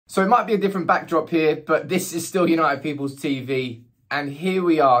So it might be a different backdrop here, but this is still United People's TV. And here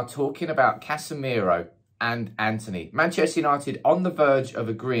we are talking about Casemiro and Antony. Manchester United on the verge of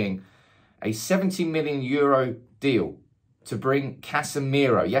agreeing a €70 million deal to bring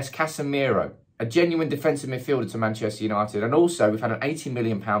Casemiro. Yes, Casemiro, a genuine defensive midfielder to Manchester United. And also we've had an £80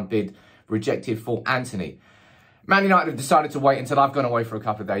 million bid rejected for Antony. Man United have decided to wait until I've gone away for a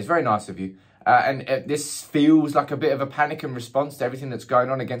couple of days. Very nice of you. This feels like a bit of a panic in response to everything that's going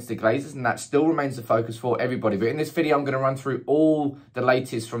on against the Glazers, and that still remains the focus for everybody. But in this video, I'm going to run through all the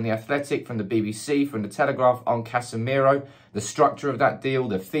latest from The Athletic, from the BBC, from the Telegraph on Casemiro, the structure of that deal,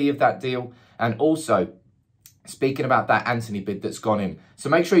 the fee of that deal, and also speaking about that Antony bid that's gone in. So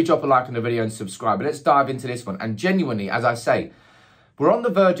make sure you drop a like on the video and subscribe. But let's dive into this one. And genuinely, as I say, we're on the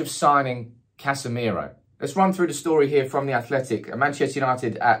verge of signing Casemiro. Let's run through the story here from The Athletic. Manchester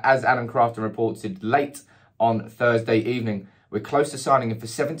United, as Adam Crafton reported late on Thursday evening, we're close to signing him for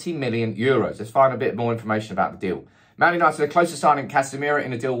 €70 million. Let's find a bit more information about the deal. Man United are close to signing Casemiro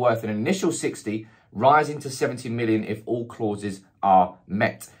in a deal worth an initial 60, rising to 70 million if all clauses are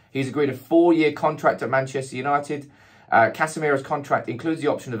met. He's agreed a 4-year contract at Manchester United. Casemiro's contract includes the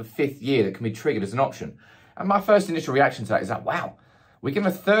option of a 5th year that can be triggered as an option. And my first initial reaction to that is that, wow, we're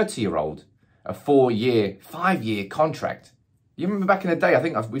giving a 30-year-old a 4-year, 5-year contract. You remember back in the day, I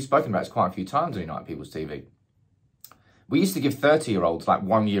think we've spoken about this quite a few times on United People's TV. We used to give 30-year-olds like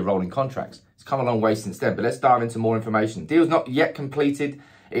 1-year rolling contracts. It's come a long way since then, but let's dive into more information. Deal's not yet completed.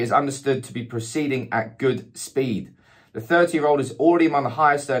 It is understood to be proceeding at good speed. The 30-year-old is already among the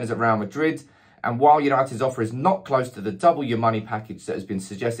highest earners at Real Madrid, and while United's offer is not close to the double your money package that has been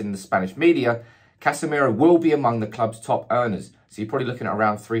suggested in the Spanish media, Casemiro will be among the club's top earners. So you're probably looking at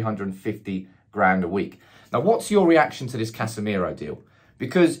around 350 grand a week. Now, what's your reaction to this Casemiro deal?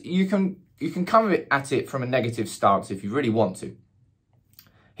 Because you can come at it from a negative stance if you really want to.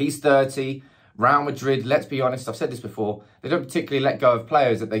 He's 30. Real Madrid, let's be honest, I've said this before, they don't particularly let go of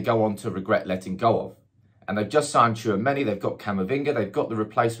players that they go on to regret letting go of. And they've just signed Tchouaméni, they've got Camavinga, they've got the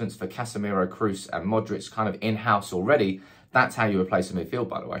replacements for Casemiro, Kroos and Modric kind of in-house already. That's how you replace a midfield,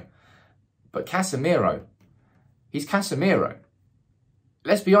 by the way. But Casemiro, he's Casemiro.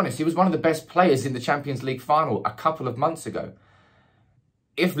 Let's be honest, he was one of the best players in the Champions League final a couple of months ago.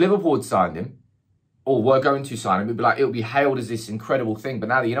 If Liverpool had signed him, or were going to sign him, it would be hailed as this incredible thing. But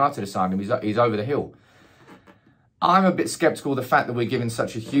now that United have signed him, he's over the hill. I'm a bit sceptical of the fact that we're giving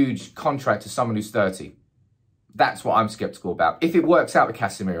such a huge contract to someone who's 30. That's what I'm sceptical about. If it works out with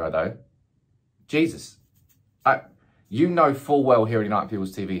Casemiro, though, Jesus. You know full well here at United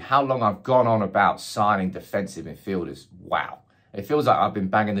People's TV how long I've gone on about signing defensive midfielders. Wow. It feels like I've been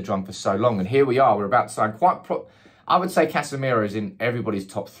banging the drum for so long. And here we are. We're about to sign I would say Casemiro is in everybody's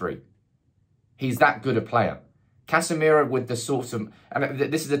top 3. He's that good a player. Casemiro with the sorts of... And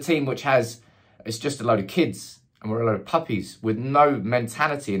this is a team which has... It's just a load of kids. And we're a load of puppies with no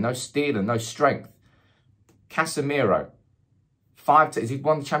mentality and no steel and no strength. Casemiro. Has he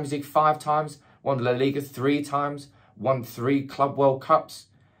won the Champions League 5 times? Won La Liga 3 times? Won 3 Club World Cups.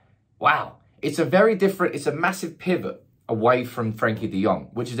 Wow. It's a very different... It's a massive pivot away from Frenkie de Jong,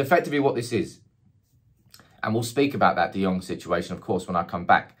 which is effectively what this is. And we'll speak about that de Jong situation, of course, when I come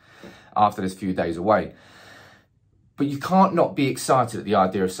back after this few days away. But you can't not be excited at the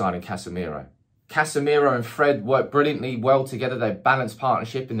idea of signing Casemiro. Casemiro and Fred work brilliantly well together. They're a balanced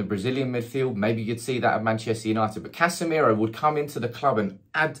partnership in the Brazilian midfield. Maybe you'd see that at Manchester United. But Casemiro would come into the club and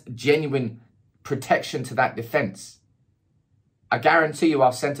add genuine protection to that defence. I guarantee you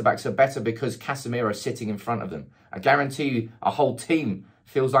our centre-backs are better because Casemiro is sitting in front of them. I guarantee you our whole team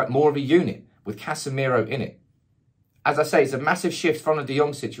feels like more of a unit with Casemiro in it. As I say, it's a massive shift from the de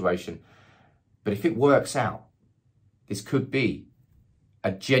Jong situation. But if it works out, this could be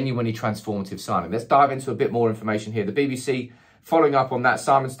a genuinely transformative signing. Let's dive into a bit more information here. The BBC, following up on that,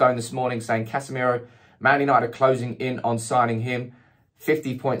 Simon Stone this morning saying Casemiro, Man United are closing in on signing him.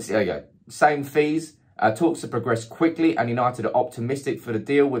 50 points, there you go. Same fees. Talks have progressed quickly and United are optimistic for the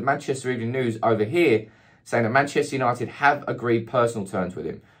deal, with Manchester Evening News over here saying that Manchester United have agreed personal terms with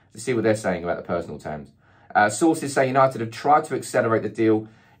him. Let's see what they're saying about the personal terms. Sources say United have tried to accelerate the deal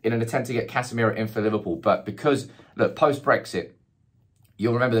in an attempt to get Casemiro in for Liverpool. But because, look, post-Brexit,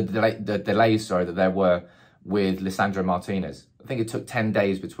 you'll remember the delays that there were with Lisandro Martinez. I think it took 10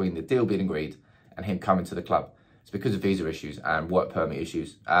 days between the deal being agreed and him coming to the club. It's because of visa issues and work permit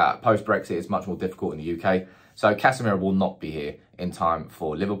issues. Post-Brexit, it's much more difficult in the UK. So Casemiro will not be here in time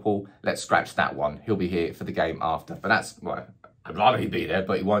for Liverpool. Let's scratch that one. He'll be here for the game after. But that's, well, I'd rather he be there,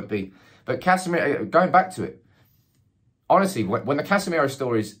 but he won't be. But Casemiro, going back to it, honestly, when the Casemiro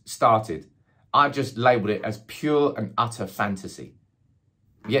stories started, I just labelled it as pure and utter fantasy.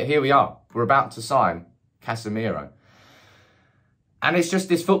 Yet here we are. We're about to sign Casemiro. And it's just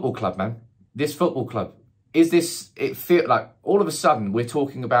this football club, man. This football club. It feel like all of a sudden we're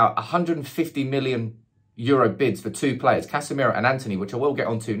talking about 150 million euro bids for 2 players, Casemiro and Antony, which I will get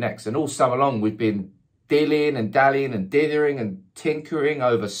onto next. And all summer long we've been dillying and dallying and dithering and tinkering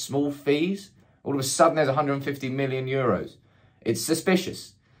over small fees. All of a sudden there's 150 million euros. It's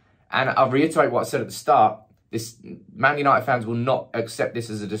suspicious. And I'll reiterate what I said at the start. This Man United fans will not accept this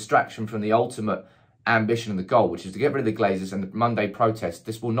as a distraction from the ultimate ambition and the goal, which is to get rid of the Glazers and the Monday protest.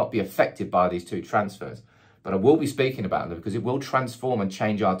 This will not be affected by these 2 transfers. But I will be speaking about them because it will transform and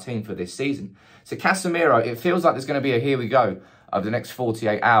change our team for this season. So Casemiro, it feels like there's going to be a here we go over the next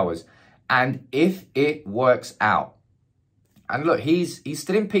 48 hours. And if it works out, and look, he's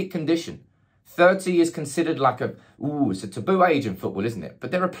still in peak condition. 30 is considered like it's a taboo age in football, isn't it?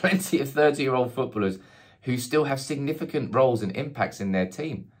 But there are plenty of 30-year-old footballers who still have significant roles and impacts in their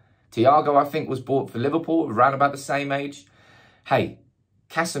team. Thiago, I think, was bought for Liverpool around about the same age. Hey,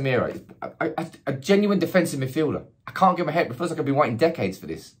 Casemiro, a genuine defensive midfielder. I can't get my head. It feels like I've been waiting decades for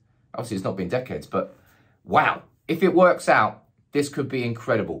this. Obviously, it's not been decades, but wow. If it works out, this could be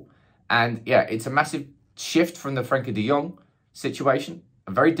incredible. And yeah, it's a massive shift from the Frenkie de Jong situation.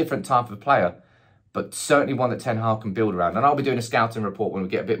 A very different type of player, but certainly one that Ten Hag can build around. And I'll be doing a scouting report when we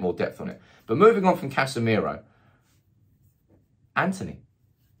get a bit more depth on it. But moving on from Casemiro, Antony.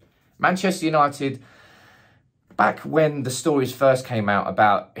 Manchester United, back when the stories first came out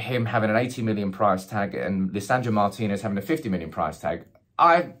about him having an 80 million price tag and Lisandro Martinez having a 50 million price tag,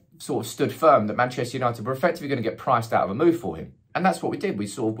 I sort of stood firm that Manchester United were effectively going to get priced out of a move for him. And that's what we did.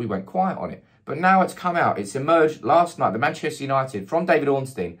 We went quiet on it. But now it's come out. It's emerged last night, the Manchester United, from David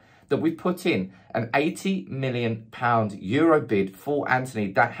Ornstein, that we put in an £80 million euro bid for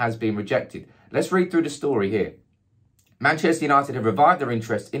Antony that has been rejected. Let's read through the story here. Manchester United have revived their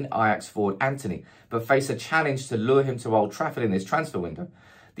interest in Ajax forward Antony, but face a challenge to lure him to Old Trafford in this transfer window.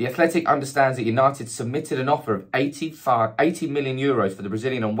 The Athletic understands that United submitted an offer of 80 million euros for the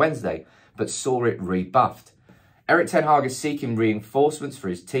Brazilian on Wednesday, but saw it rebuffed. Erik Ten Hag is seeking reinforcements for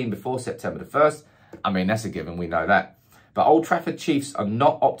his team before September the 1st. I mean, that's a given, we know that. But Old Trafford Chiefs are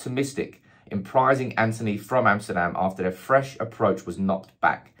not optimistic in prizing Antony from Amsterdam after their fresh approach was knocked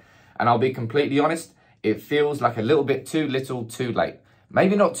back. And I'll be completely honest, it feels like a little bit too little, too late.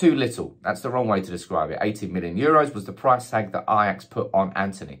 Maybe not too little, that's the wrong way to describe it. 80 million euros was the price tag that Ajax put on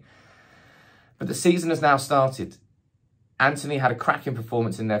Antony. But the season has now started. Antony had a cracking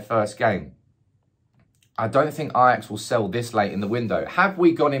performance in their first game. I don't think Ajax will sell this late in the window. Have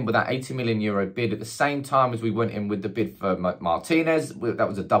we gone in with that 80 million euro bid at the same time as we went in with the bid for Martinez? That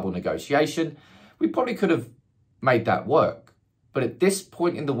was a double negotiation. We probably could have made that work. But at this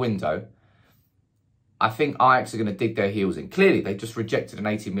point in the window, I think Ajax are going to dig their heels in. Clearly, they just rejected an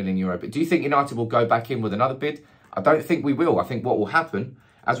 80 million euro bid. Do you think United will go back in with another bid? I don't think we will. I think what will happen,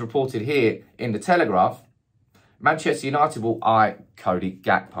 as reported here in the Telegraph, Manchester United will eye Cody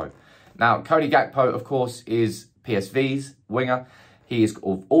Gakpo. Now, Cody Gakpo, of course, is PSV's winger. He is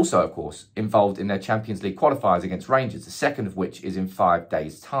also, of course, involved in their Champions League qualifiers against Rangers, the second of which is in 5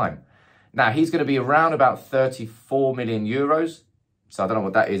 days' time. Now, he's going to be around about 34 million euros. So I don't know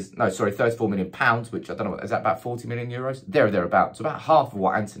what that is. No, sorry, 34 million pounds, which I don't know. Is that about 40 million euros? There or thereabouts. So about half of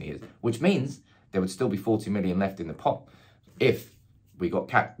what Antony is, which means there would still be 40 million left in the pot if we got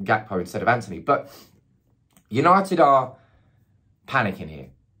Gakpo instead of Antony. But United are panicking here.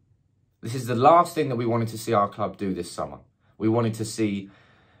 This is the last thing that we wanted to see our club do this summer. We wanted to see,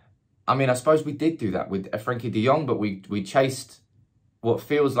 I mean, I suppose we did do that with Frenkie de Jong, but we chased what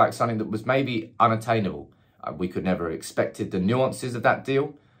feels like something that was maybe unattainable. We could never have expected the nuances of that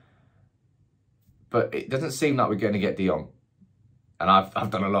deal. But it doesn't seem like we're going to get de Jong. And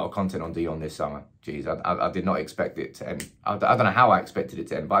I've done a lot of content on de Jong this summer. Jeez, I did not expect it to end. I don't know how I expected it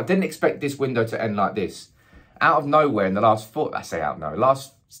to end, but I didn't expect this window to end like this. Out of nowhere in the last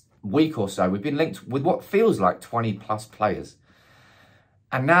last week or so, we've been linked with what feels like 20 plus players.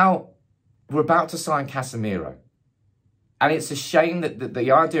 And now we're about to sign Casemiro. And it's a shame that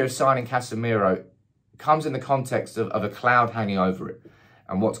the idea of signing Casemiro comes in the context of a cloud hanging over it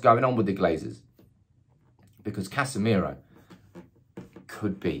and what's going on with the Glazers. Because Casemiro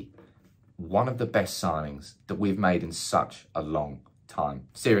could be one of the best signings that we've made in such a long time.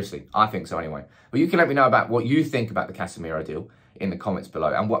 Seriously, I think so anyway. But you can let me know about what you think about the Casemiro deal in the comments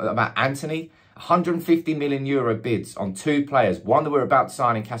below. And what about Antony? 150 million euro bids on 2 players. One that we're about to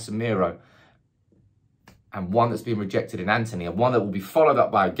sign in Casemiro and one that's been rejected in Antony, and one that will be followed up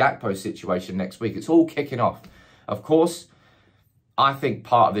by a Gakpo situation next week. It's all kicking off. Of course, I think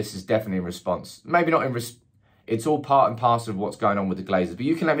part of this is definitely in response. Maybe not It's all part and parcel of what's going on with the Glazers. But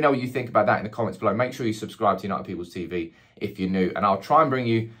you can let me know what you think about that in the comments below. Make sure you subscribe to United People's TV if you're new. And I'll try and bring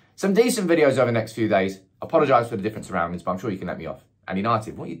you some decent videos over the next few days. Apologise for the different surroundings, but I'm sure you can let me off. And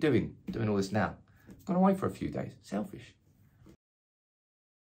United, what are you doing? Doing all this now? Gone away for a few days. Selfish.